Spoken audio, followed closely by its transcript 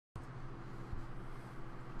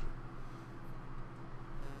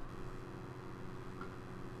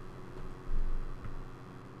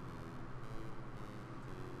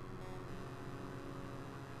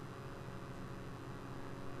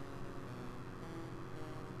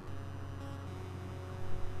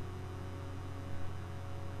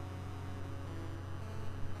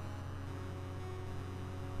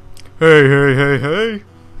Hey, hey, hey, hey!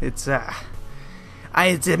 It's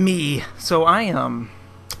it's me. So I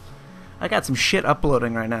got some shit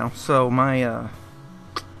uploading right now. So my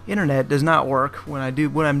internet does not work when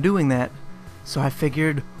I'm doing that. So I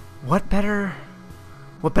figured, what better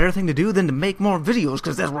thing to do than to make more videos?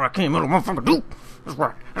 Because that's what I came out of motherfucker do. That's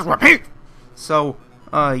what I pay. So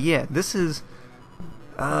yeah, this is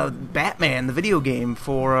Batman, the video game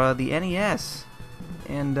for the NES,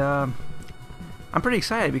 and I'm pretty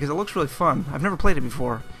excited because it looks really fun. I've never played it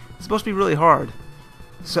before. It's supposed to be really hard.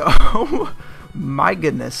 So, my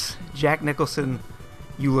goodness, Jack Nicholson,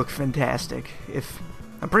 you look fantastic.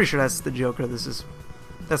 I'm pretty sure that's the Joker.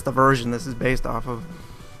 That's the version this is based off of.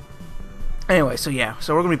 Anyway, so yeah,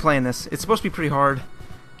 so we're gonna be playing this. It's supposed to be pretty hard,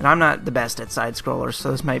 and I'm not the best at side scrollers,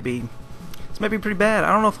 so this might be pretty bad.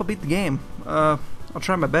 I don't know if I'll beat the game. I'll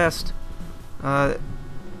try my best.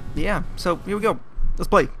 Yeah. So here we go. Let's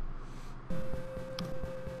play.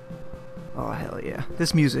 Oh, hell yeah.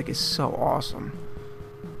 This music is so awesome.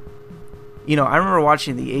 You know, I remember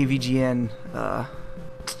watching the AVGN, the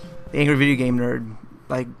Angry Video Game Nerd,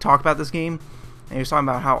 like, talk about this game, and he was talking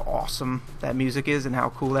about how awesome that music is and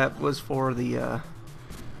how cool that was for the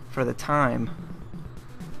time.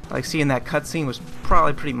 Like, seeing that cutscene was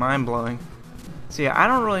probably pretty mind-blowing. So yeah, I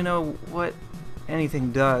don't really know what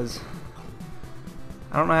anything does.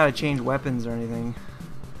 I don't know how to change weapons or anything.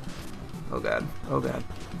 Oh god. Oh god.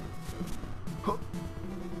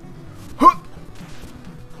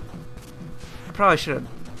 I probably should have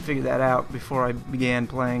figured that out before I began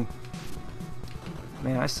playing.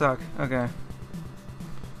 Man, I suck. Okay.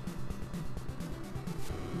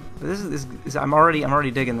 But this is I'm already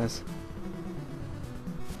digging this.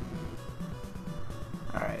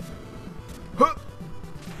 All right.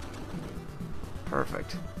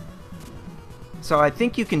 Perfect. So I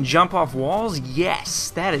think you can jump off walls. Yes,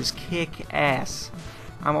 that is kick ass.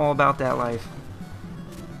 I'm all about that life.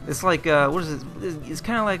 It's like, what is it? It's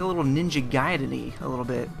kind of like a little Ninja Gaiden-y, a little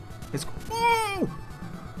bit. It's... Woo!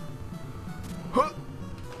 Huh!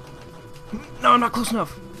 No, I'm not close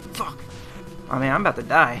enough. Fuck. Oh, man, I'm about to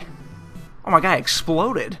die. Oh, my guy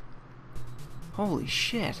exploded. Holy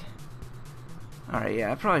shit. Alright,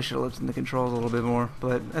 yeah, I probably should have looked in the controls a little bit more,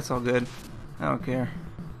 but that's all good. I don't care.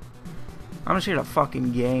 I'm just here to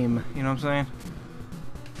fucking game, you know what I'm saying?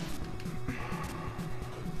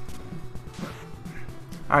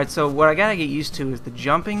 Alright, so what I gotta get used to is the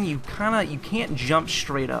jumping. You can't jump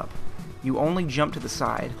straight up. You only jump to the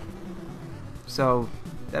side. So,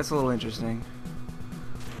 that's a little interesting.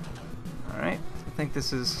 Alright, I think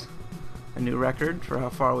this is a new record for how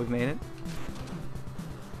far we've made it.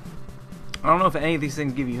 I don't know if any of these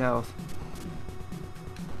things give you health.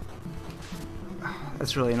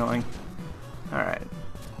 That's really annoying. Alright.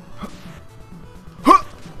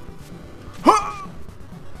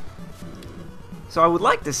 So I would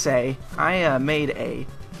like to say I made a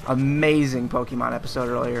amazing Pokemon episode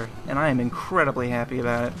earlier, and I am incredibly happy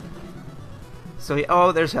about it. So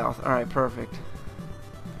oh, there's health. All right, perfect.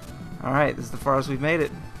 All right, this is the farthest we've made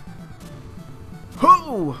it.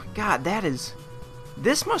 Oh God,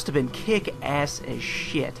 this must have been kick ass as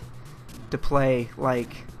shit to play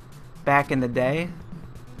like back in the day.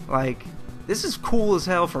 Like, this is cool as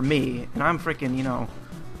hell for me, and I'm freaking, you know,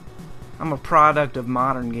 I'm a product of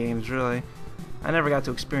modern games, really. I never got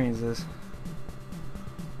to experience this.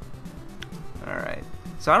 Alright.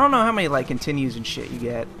 So I don't know how many, like, continues and shit you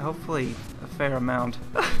get. Hopefully a fair amount.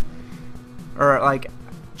 Or, like,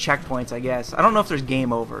 checkpoints, I guess. I don't know if there's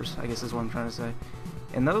game overs, I guess is what I'm trying to say.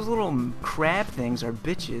 And those little crab things are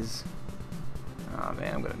bitches. Oh,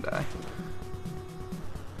 man, I'm gonna die.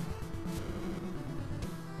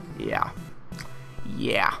 Yeah.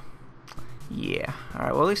 Yeah. Yeah.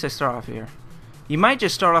 Alright, well, at least I start off here. You might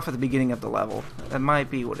just start off at the beginning of the level. That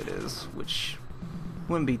might be what it is, which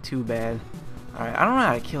wouldn't be too bad. Alright, I don't know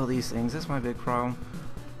how to kill these things. That's my big problem.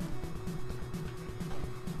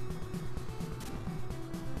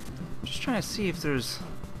 I'm just trying to see if there's...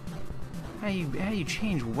 How you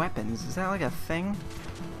change weapons. Is that like a thing?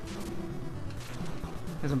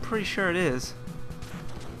 Because I'm pretty sure it is.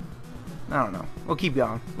 I don't know. We'll keep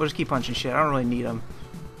going. We'll just keep punching shit. I don't really need them.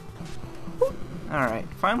 Alright,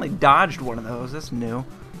 finally dodged one of those. That's new.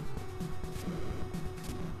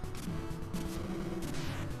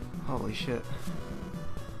 Holy shit.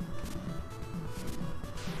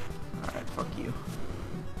 Alright, fuck you.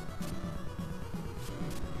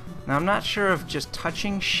 Now, I'm not sure if just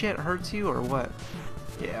touching shit hurts you or what.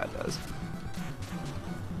 Yeah, it does.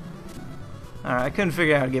 Alright, I couldn't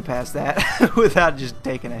figure out how to get past that without just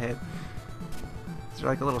taking a hit. Is there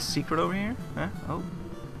like a little secret over here? Huh? Oh.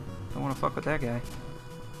 Don't want to fuck with that guy.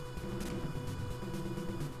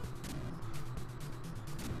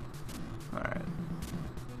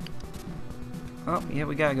 Oh, yeah,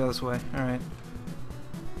 we gotta go this way. Alright.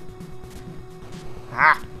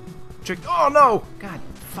 Ah! Trick. Oh, no! God,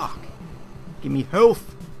 fuck. Give me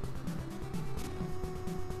health.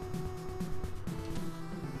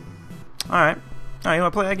 Alright. Alright, you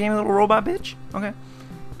wanna play that game, little robot bitch? Okay.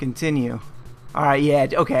 Continue. Alright, yeah,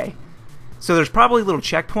 okay. So there's probably little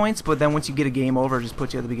checkpoints, but then once you get a game over, it just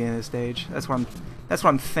puts you at the beginning of the stage. That's what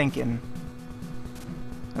I'm thinking.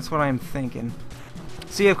 That's what I'm thinking.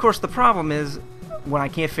 See, of course, the problem is when I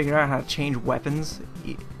can't figure out how to change weapons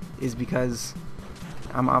is because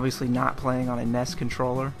I'm obviously not playing on a NES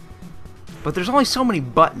controller. But there's only so many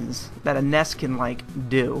buttons that a NES can, like,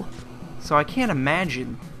 do. So I can't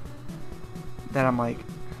imagine that I'm, like,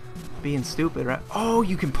 being stupid, right? Oh,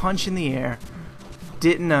 you can punch in the air.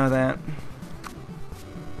 Didn't know that.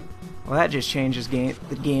 Well, that just changes the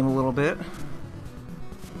game a little bit.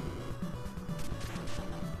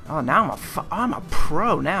 Oh, now I'm a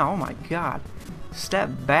pro now. Oh my god. Step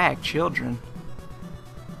back, children.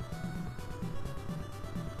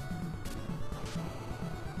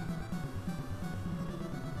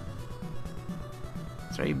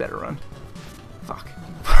 So you better run. Fuck.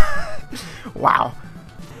 Wow.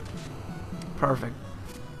 Perfect.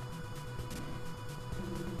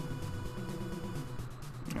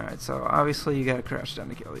 Alright, so obviously you gotta crouch down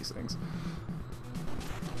to kill these things.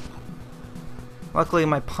 Luckily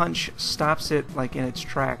my punch stops it like in its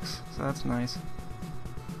tracks, so that's nice.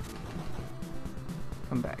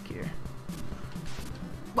 Come back here.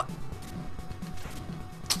 What?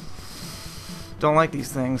 Don't like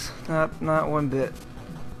these things. Not one bit.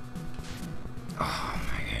 Oh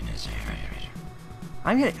my goodness.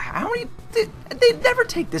 I'm getting how many they never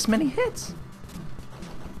take this many hits.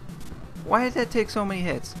 Why did that take so many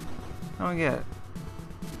hits? I don't get it.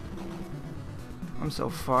 I'm so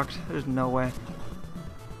fucked. There's no way.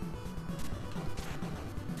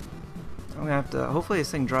 I'm gonna have to. Hopefully, this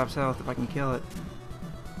thing drops health if I can kill it.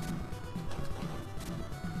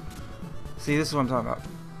 See, this is what I'm talking about.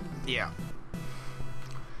 Yeah.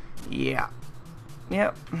 Yeah.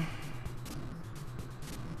 Yep.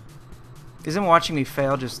 Isn't watching me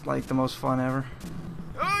fail just like the most fun ever?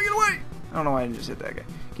 Oh, get away! I don't know why I didn't just hit that guy.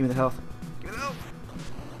 Give me the health. Give me the health.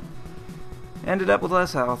 Ended up with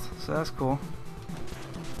less health, so that's cool.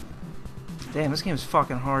 Damn, this game's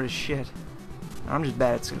fucking hard as shit. I'm just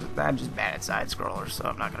bad at side scrollers, so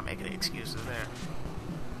I'm not gonna make any excuses there.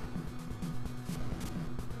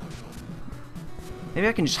 Maybe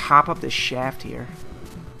I can just hop up this shaft here.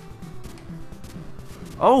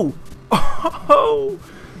 Oh! Oh!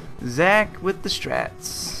 Zach with the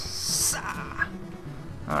strats.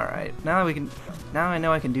 Alright, now I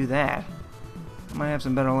know I can do that. I might have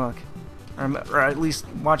some better luck. Or at least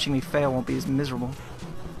watching me fail won't be as miserable.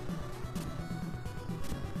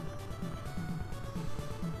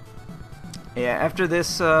 Yeah, after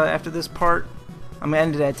this part, I'm gonna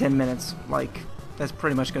end it at 10 minutes. Like, that's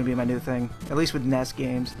pretty much gonna be my new thing, at least with NES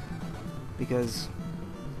games, because,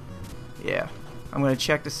 yeah, I'm gonna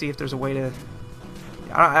check to see if there's a way to.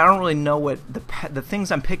 I don't really know what the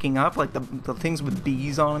things I'm picking up, like the things with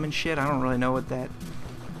bees on them and shit. I don't really know what that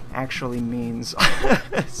actually means.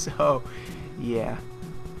 So, yeah,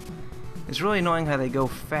 it's really annoying how they go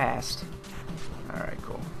fast. All right,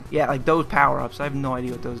 cool. Yeah, like those power-ups. I have no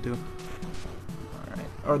idea what those do.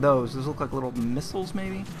 Or those look like little missiles,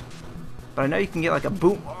 maybe? But I know you can get like a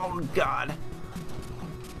boom. Oh, God.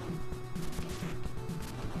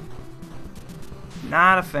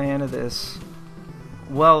 Not a fan of this.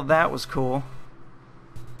 Well, that was cool.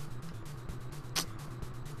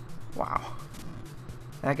 Wow.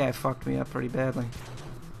 That guy fucked me up pretty badly.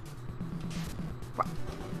 Wow.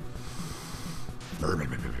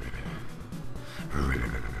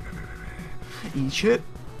 Eat shit.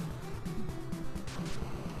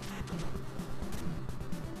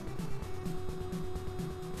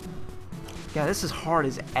 Yeah, this is hard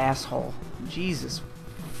as asshole. Jesus.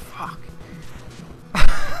 Fuck.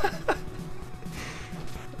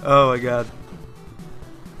 Oh my god.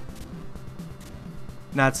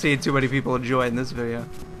 Not seeing too many people enjoying this video.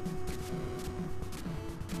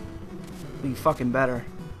 Be fucking better.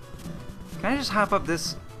 Can I just hop up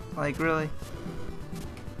this? Like, really?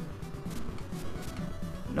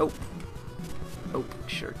 Nope. Nope,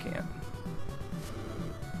 sure can't.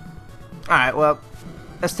 Alright, well,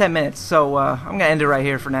 that's 10 minutes, so I'm gonna end it right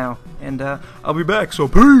here for now. And I'll be back, so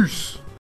peace!